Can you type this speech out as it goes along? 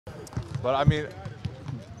But I mean,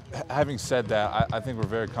 having said that, I think we're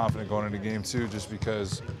very confident going into game 2 just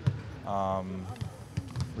because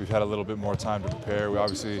we've had a little bit more time to prepare. We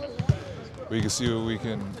can see what we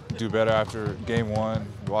can do better after game 1.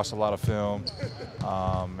 We watched a lot of film,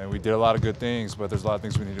 and we did a lot of good things, but there's a lot of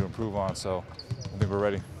things we need to improve on, so I think we're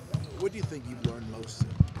ready. What do you think you've learned most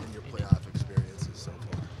in your playoff experiences so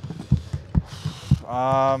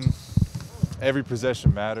far? Every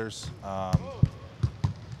possession matters.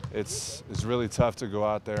 It's really tough to go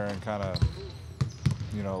out there and kind of,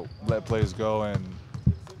 let plays go and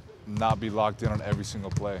not be locked in on every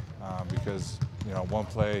single play because, one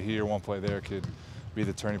play here, one play there could be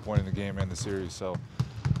the turning point in the game and the series. So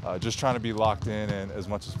just trying to be locked in and as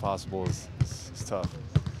much as possible is tough.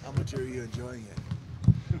 How much are you enjoying it?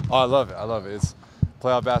 Oh, I love it. I love it. It's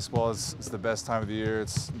playoff basketball is the best time of the year.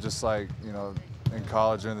 It's just like, in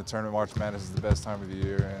college and the tournament, March Madness is the best time of the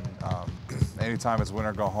year. And anytime it's win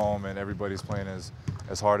or go home and everybody's playing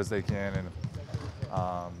as hard as they can. And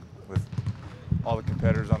with all the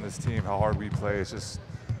competitors on this team, how hard we play, it's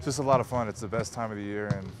just a lot of fun. It's the best time of the year,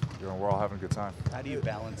 and we're all having a good time. How do you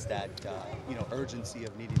balance that, urgency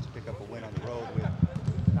of needing to pick up a win on the road with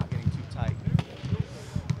not getting too tight?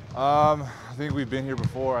 I think we've been here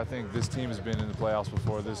before. I think this team has been in the playoffs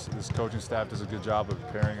before. This coaching staff does a good job of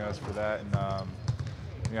preparing us for that. And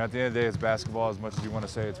at the end of the day, it's basketball. As much as you want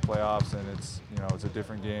to say it's playoffs, and it's a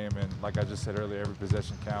different game. And like I just said earlier, every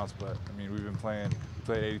possession counts. But I mean, we played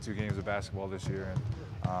 82 games of basketball this year,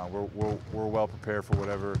 and we're well prepared for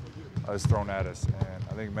whatever is thrown at us. And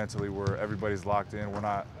I think mentally, everybody's locked in. We're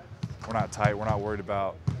not tight. We're not worried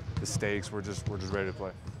about the stakes. We're just ready to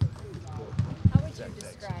play. How would you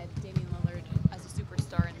describe Damian Lillard as a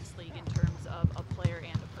superstar in this league in terms of a player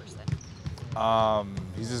and a person?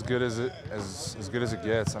 He's as good as it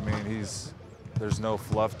gets. I mean, there's no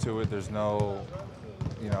fluff to it. There's no,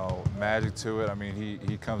 magic to it. I mean,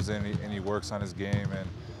 he comes in and he works on his game, and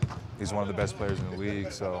he's one of the best players in the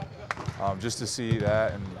league. So just to see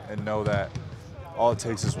that and know that all it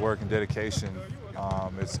takes is work and dedication,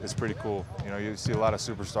 it's pretty cool. You see a lot of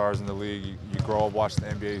superstars in the league. You grow up watching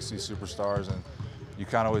the NBA, you see superstars, and you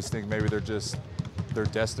kind of always think maybe they're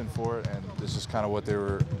destined for it, and it's just kind of what they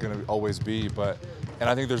were going to always be. And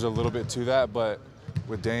I think there's a little bit to that, but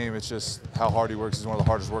with Dame, it's just how hard he works. He's one of the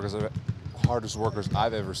hardest workers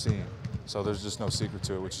I've ever seen. So there's just no secret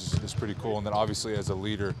to it, which is pretty cool. And then obviously as a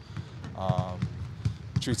leader,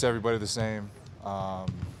 treats everybody the same.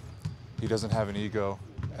 He doesn't have an ego,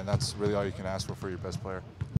 and that's really all you can ask for your best player.